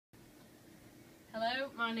Hello,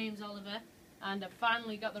 my name's Oliver, and I've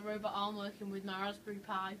finally got the robot arm working with my Raspberry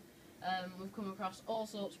Pi. We've come across all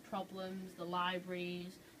sorts of problems, the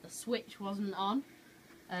libraries, the switch wasn't on.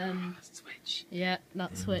 Switch. Yeah,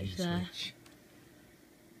 that switch there.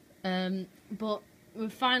 But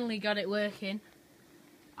we've finally got it working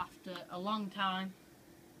after a long time.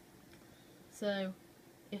 So,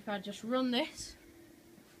 if I just run this,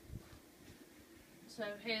 so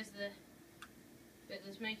here's the bit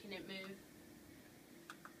that's making it move.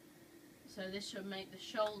 So this should make the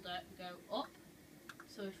shoulder go up.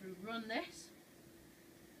 So if we run this,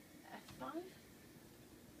 F5.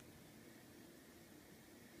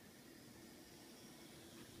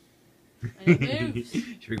 And it moves.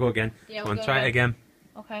 Should we go again? Yeah, Come on, try it again.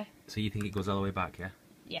 Okay. So you think it goes all the way back, yeah?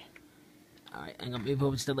 Yeah. Alright, I'm going to move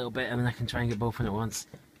over just a little bit and then I can try and get both in at once.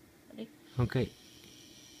 Ready? Okay.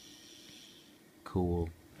 Cool.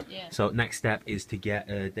 Yeah. So next step is to get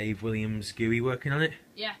Dave Williams' GUI working on it?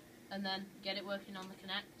 Yeah, and then get it working on the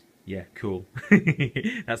Connect. Yeah, cool.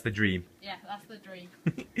 That's the dream. Yeah, that's the dream.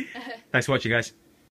 Thanks for watching, guys.